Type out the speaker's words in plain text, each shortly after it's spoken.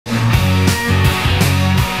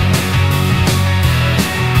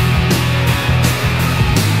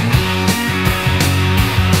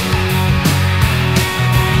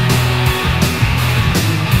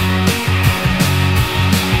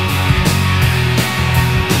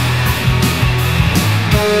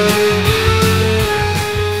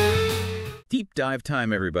dive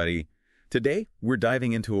time, everybody. Today, we're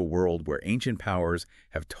diving into a world where ancient powers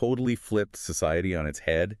have totally flipped society on its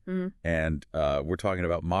head, and we're talking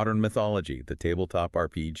about Modern Mythology, the tabletop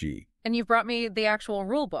RPG. And you've brought me the actual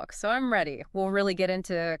rule book, so I'm ready. We'll really get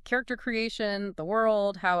into character creation, the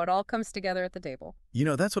world, how it all comes together at the table. You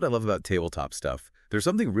know, that's what I love about tabletop stuff. There's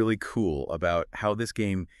something really cool about how this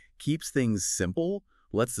game keeps things simple,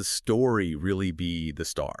 lets the story really be the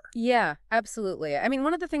star. Yeah, absolutely. I mean,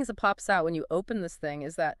 one of the things that pops out when you open this thing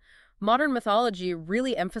is that Modern Mythology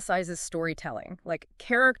really emphasizes storytelling, like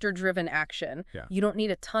character-driven action. Yeah. You don't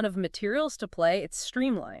need a ton of materials to play. It's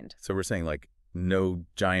streamlined. So we're saying, like, no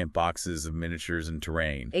giant boxes of miniatures and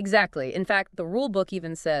terrain. Exactly. In fact, the rule book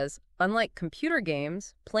even says, unlike computer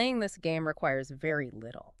games, playing this game requires very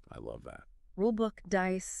little. I love that. Rule book,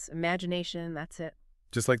 dice, imagination, that's it.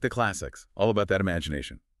 Just like the classics, all about that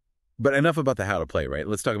imagination. But enough about the how to play, right?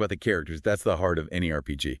 Let's talk about the characters. That's the heart of any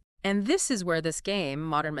RPG. And this is where this game,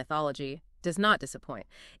 Modern Mythology, does not disappoint.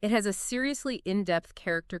 It has a seriously in-depth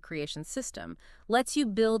character creation system, lets you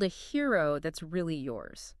build a hero that's really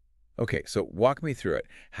yours. Okay, so walk me through it.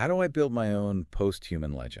 How do I build my own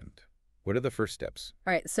post-human legend? What are the first steps?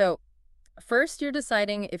 All right, so first you're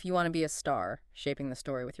deciding if you want to be a star, shaping the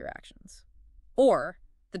story with your actions, or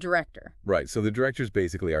the director. Right, so the director's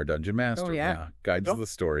basically our dungeon master. Oh, yeah. Guides the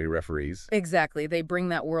story, referees. Exactly. They bring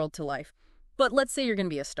that world to life. But let's say you're going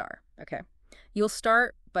to be a star, okay? You'll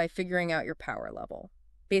start by figuring out your power level.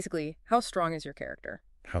 Basically, how strong is your character?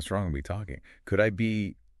 How strong are we talking? Could I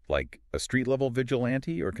be like a street-level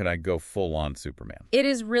vigilante, or can I go full-on Superman? It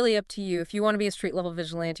is really up to you. If you want to be a street-level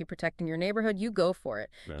vigilante protecting your neighborhood, you go for it.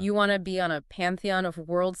 Yeah. You want to be on a pantheon of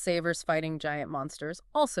world savers fighting giant monsters,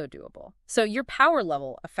 also doable. So your power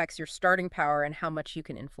level affects your starting power and how much you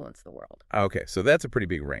can influence the world. Okay, so that's a pretty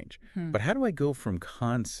big range. But how do I go from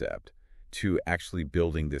concept to actually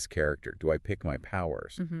building this character? Do I pick my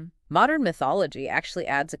powers? Modern Mythology actually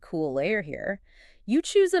adds a cool layer here. You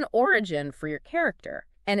choose an origin for your character.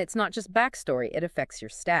 And it's not just backstory, it affects your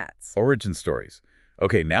stats. Origin stories.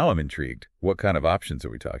 Okay, now I'm intrigued. What kind of options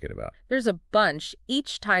are we talking about? There's a bunch.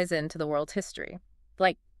 Each ties into the world's history.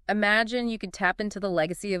 Like, imagine you could tap into the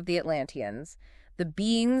legacy of the Atlanteans, the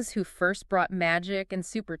beings who first brought magic and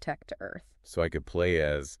super tech to Earth. So I could play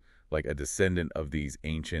as, like, a descendant of these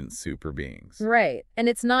ancient super beings. Right. And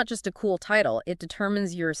it's not just a cool title. It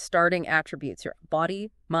determines your starting attributes, your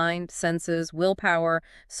body, mind, senses, willpower,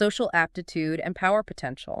 social aptitude, and power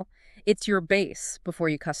potential. It's your base before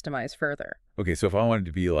you customize further. Okay, so if I wanted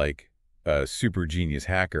to be like a super genius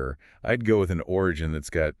hacker, I'd go with an origin that's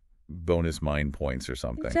got bonus mind points or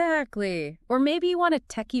something. Exactly. Or maybe you want a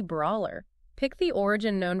techie brawler. Pick the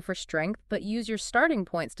origin known for strength, but use your starting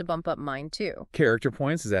points to bump up mine too. Character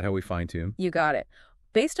points? Is that how we fine-tune? You got it.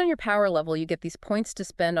 Based on your power level, you get these points to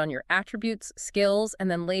spend on your attributes, skills,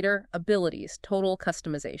 and then later, abilities, total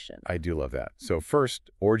customization. I do love that. So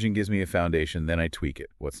first, origin gives me a foundation, then I tweak it.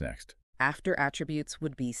 What's next? After attributes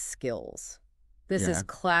would be skills. This is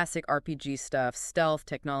classic RPG stuff, stealth,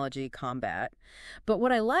 technology, combat. But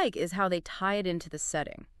what I like is how they tie it into the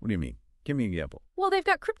setting. What do you mean? Give me an example. Well, they've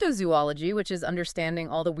got cryptozoology, which is understanding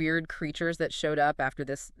all the weird creatures that showed up after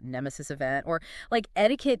this Nemesis event. Or like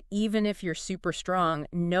etiquette, even if you're super strong,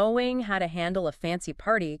 knowing how to handle a fancy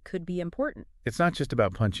party could be important. It's not just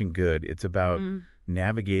about punching good. It's about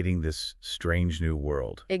navigating this strange new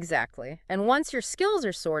world. Exactly. And once your skills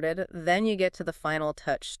are sorted, then you get to the final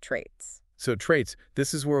touch, traits. So traits,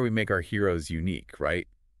 this is where we make our heroes unique, right?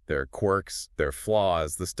 Their quirks, their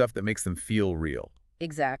flaws, the stuff that makes them feel real.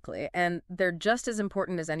 Exactly. And they're just as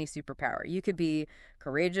important as any superpower. You could be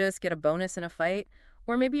courageous, get a bonus in a fight,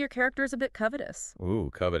 or maybe your character is a bit covetous. Ooh,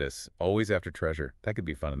 covetous. Always after treasure. That could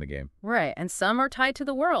be fun in the game. Right. And some are tied to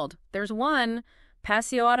the world. There's one,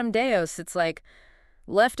 Passio Autumn Deus. It's like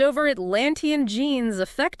leftover Atlantean genes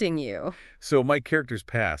affecting you. So my character's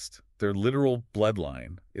past, their literal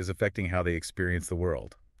bloodline, is affecting how they experience the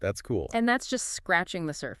world. That's cool. And that's just scratching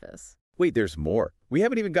the surface. Wait, there's more. We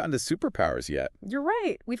haven't even gotten to superpowers yet. You're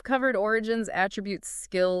right. We've covered origins, attributes,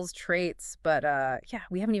 skills, traits, but yeah,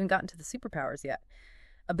 we haven't even gotten to the superpowers yet.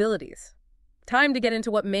 Abilities. Time to get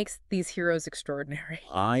into what makes these heroes extraordinary.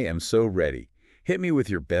 I am so ready. Hit me with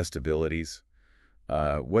your best abilities.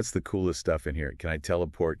 What's the coolest stuff in here? Can I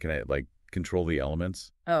teleport? Can I, like, control the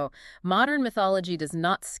elements? Oh, Modern Mythology does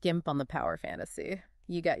not skimp on the power fantasy.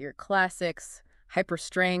 You got your classics, hyper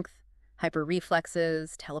strength, hyper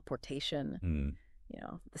reflexes, teleportation, you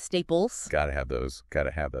know, the staples. Gotta have those.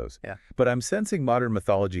 Gotta have those. Yeah. But I'm sensing Modern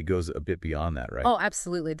Mythology goes a bit beyond that, right? Oh,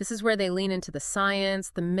 absolutely. This is where they lean into the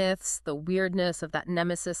science, the myths, the weirdness of that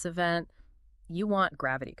Nemesis event. You want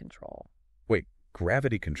gravity control. Wait,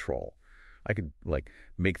 gravity control. I could, like,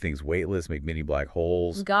 make things weightless, make mini black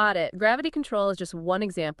holes. Got it. Gravity control is just one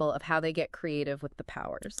example of how they get creative with the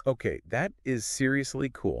powers. Okay, that is seriously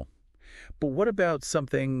cool. But what about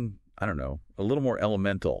something, I don't know, a little more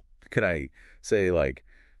elemental? Could I say, like,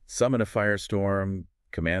 summon a firestorm,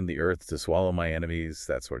 command the earth to swallow my enemies,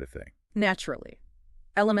 that sort of thing? Naturally.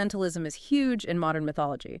 Elementalism is huge in modern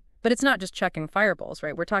mythology. But it's not just chucking fireballs,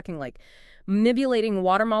 right? We're talking like manipulating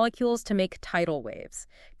water molecules to make tidal waves,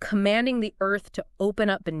 commanding the earth to open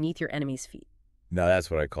up beneath your enemy's feet. Now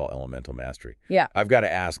that's what I call elemental mastery. Yeah. I've got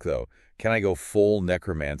to ask, though, can I go full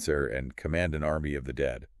necromancer and command an army of the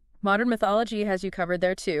dead? Modern mythology has you covered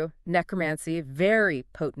there too. Necromancy, very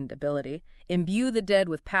potent ability. Imbue the dead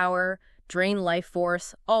with power, drain life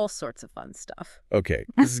force, all sorts of fun stuff. Okay,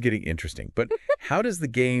 this is getting interesting. But how does the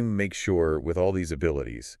game make sure, with all these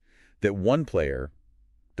abilities, that one player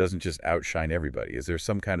doesn't just outshine everybody? Is there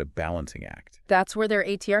some kind of balancing act? That's where their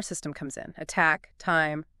ATR system comes in. Attack,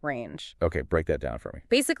 time, range. Okay, break that down for me.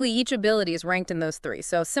 Basically, each ability is ranked in those three.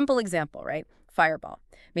 So simple example, right? Fireball.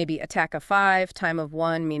 Maybe attack of 5, time of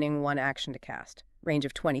 1, meaning 1 action to cast. Range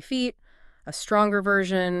of 20 feet. A stronger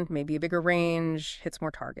version, maybe a bigger range, hits more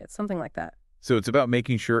targets, something like that. So it's about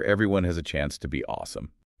making sure everyone has a chance to be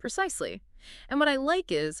awesome. Precisely. And what I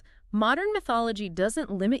like is, modern mythology doesn't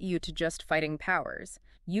limit you to just fighting powers.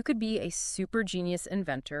 You could be a super genius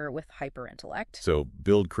inventor with hyper-intellect. So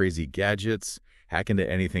build crazy gadgets, hack into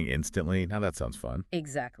anything instantly. Now that sounds fun.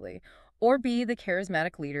 Exactly. Or be the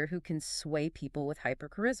charismatic leader who can sway people with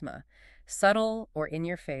hyper-charisma. Subtle or in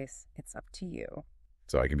your face, it's up to you.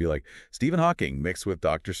 So I can be like Stephen Hawking mixed with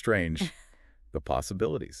Doctor Strange. The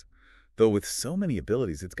possibilities. Though with so many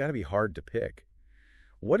abilities, it's got to be hard to pick.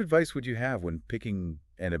 What advice would you have when picking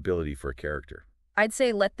an ability for a character? I'd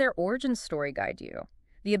say let their origin story guide you.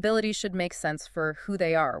 The abilities should make sense for who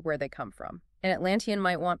they are, where they come from. An Atlantean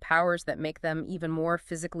might want powers that make them even more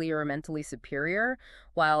physically or mentally superior,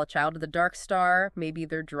 while a child of the Dark Star, maybe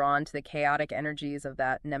they're drawn to the chaotic energies of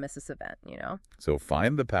that Nemesis Event, you know? So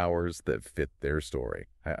find the powers that fit their story.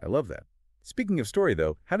 I love that. Speaking of story,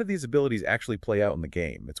 though, how do these abilities actually play out in the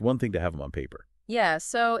game? It's one thing to have them on paper. Yeah,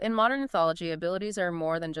 so in modern mythology, abilities are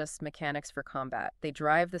more than just mechanics for combat. They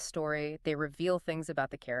drive the story, they reveal things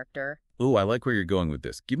about the character. Ooh, I like where you're going with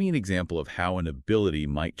this. Give me an example of how an ability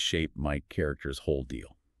might shape my character's whole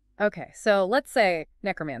deal. Okay, so let's say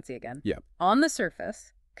necromancy again. Yeah. On the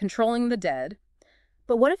surface, controlling the dead.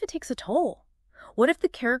 But what if it takes a toll? What if the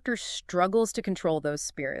character struggles to control those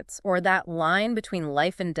spirits, or that line between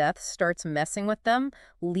life and death starts messing with them,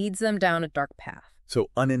 leads them down a dark path? So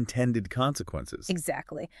unintended consequences.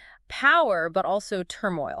 Exactly. Power, but also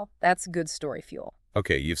turmoil. That's good story fuel.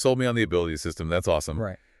 Okay, you've sold me on the ability system. That's awesome.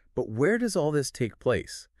 Right. But where does all this take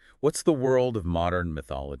place? What's the world of modern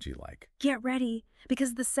mythology like? Get ready,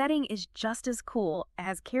 because the setting is just as cool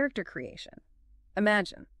as character creation.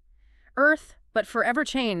 Imagine Earth, but forever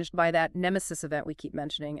changed by that Nemesis event we keep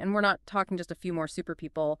mentioning. And we're not talking just a few more super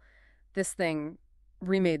people. This thing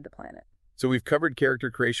remade the planet. So we've covered character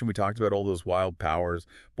creation. We talked about all those wild powers.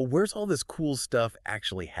 But where's all this cool stuff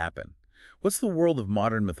actually happen? What's the world of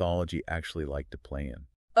modern mythology actually like to play in?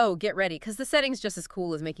 Oh, get ready, because the setting's just as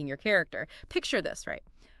cool as making your character. Picture this, right?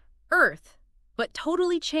 Earth, but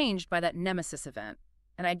totally changed by that Nemesis event.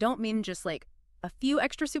 And I don't mean just like a few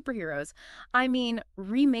extra superheroes. I mean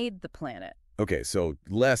remade the planet. Okay, so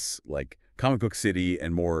less like comic book city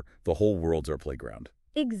and more the whole world's our playground.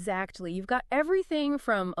 Exactly. You've got everything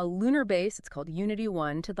from a lunar base, it's called Unity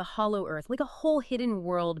 1, to the hollow Earth, like a whole hidden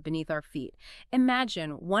world beneath our feet.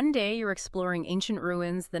 Imagine, one day you're exploring ancient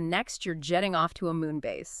ruins, the next you're jetting off to a moon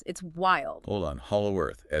base. It's wild. Hold on, hollow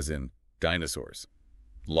Earth, as in dinosaurs.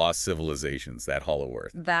 Lost civilizations, that hollow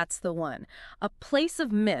Earth. That's the one. A place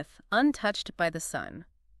of myth, untouched by the sun.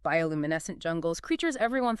 Bioluminescent jungles, creatures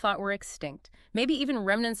everyone thought were extinct. Maybe even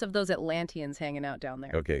remnants of those Atlanteans hanging out down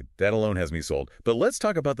there. Okay, that alone has me sold. But let's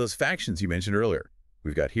talk about those factions you mentioned earlier.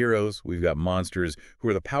 We've got heroes, we've got monsters. Who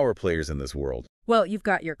are the power players in this world? Well, you've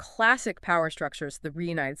got your classic power structures, the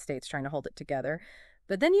reunited states trying to hold it together.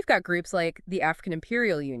 But then you've got groups like the African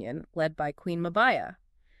Imperial Union, led by Queen Mabaya.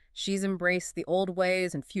 She's embraced the old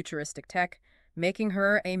ways and futuristic tech, making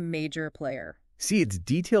her a major player. See, it's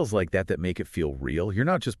details like that that make it feel real. You're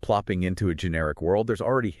not just plopping into a generic world. There's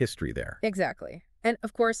already history there. Exactly. And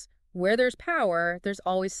of course, where there's power, there's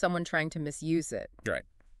always someone trying to misuse it. Right.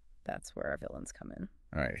 That's where our villains come in.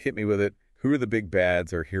 All right, hit me with it. Who are the big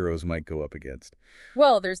bads our heroes might go up against?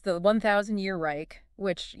 Well, there's the 1,000-year Reich,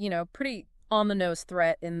 which, pretty on-the-nose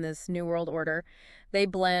threat in this New World Order. They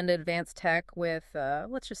blend advanced tech with,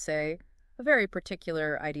 let's just say, a very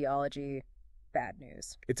particular ideology. bad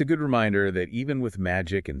news. It's a good reminder that even with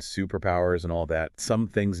magic and superpowers and all that, some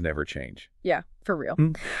things never change. Yeah, for real.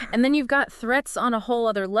 And then you've got threats on a whole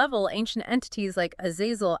other level, ancient entities like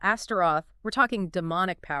Azazel, Astaroth. We're talking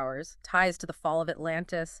demonic powers, ties to the fall of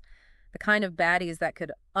Atlantis, the kind of baddies that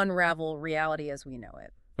could unravel reality as we know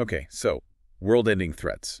it. Okay, so world-ending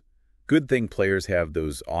threats. Good thing players have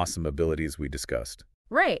those awesome abilities we discussed.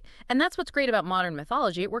 Right. And that's what's great about modern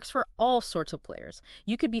mythology. It works for all sorts of players.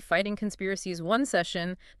 You could be fighting conspiracies one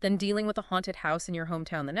session, then dealing with a haunted house in your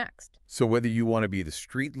hometown the next. So whether you want to be the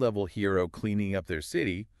street-level hero cleaning up their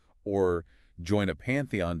city or join a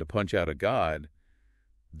pantheon to punch out a god,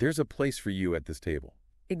 there's a place for you at this table.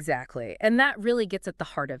 Exactly. And that really gets at the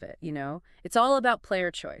heart of it, you know? It's all about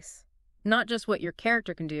player choice. Not just what your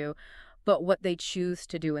character can do, but what they choose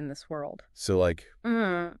to do in this world. So like,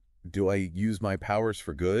 do I use my powers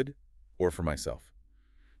for good or for myself?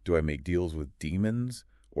 Do I make deals with demons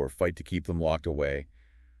or fight to keep them locked away?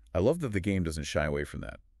 I love that the game doesn't shy away from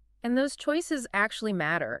that. And those choices actually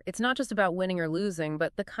matter. It's not just about winning or losing,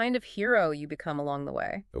 but the kind of hero you become along the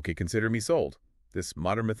way. Okay, consider me sold. This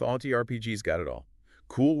Modern Mythology RPG's got it all.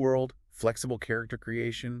 Cool world, flexible character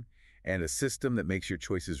creation, and a system that makes your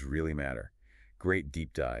choices really matter. Great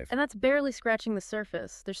deep dive. And that's barely scratching the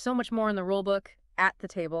surface. There's so much more in the rulebook, at the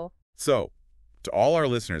table. So, to all our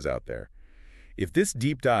listeners out there, if this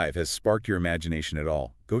deep dive has sparked your imagination at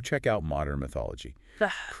all, go check out Modern Mythology.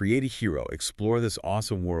 Create a hero, explore this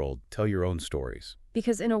awesome world, tell your own stories.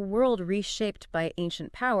 Because in a world reshaped by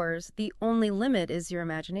ancient powers, the only limit is your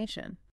imagination.